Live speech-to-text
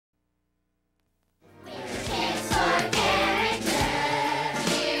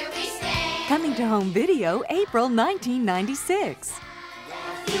Home Video, April 1996.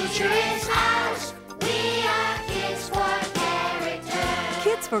 The future is ours. We are Kids for Character.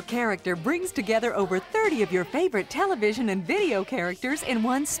 Kids for Character brings together over 30 of your favorite television and video characters in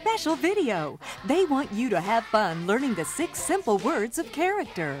one special video. They want you to have fun learning the 6 simple words of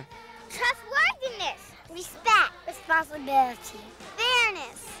character. Trustworthiness, respect, responsibility,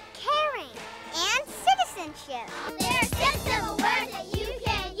 fairness, caring, and citizenship. There are 6 simple words that you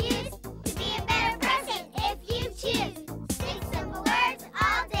can use to be a better person if you choose. 6 simple words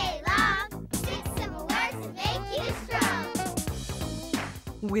all day long. 6 simple words to make you strong.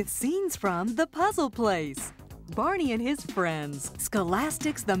 With scenes from The Puzzle Place, Barney and his friends,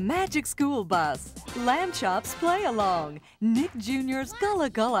 Scholastic's The Magic School Bus, Lamb Chop's Play Along, Nick Jr.'s Gullah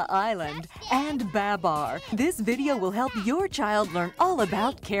Gullah Island, and Babar. This video will help your child learn all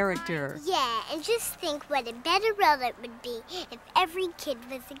about character. Yeah, and just think what a better world it would be if every kid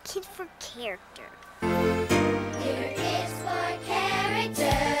was a kid for character. We're Kids for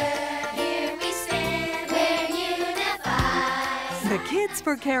Character. Here we stand, we're unified. The Kids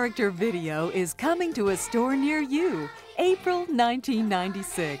for Character video is coming to a store near you, April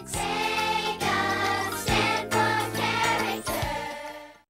 1996.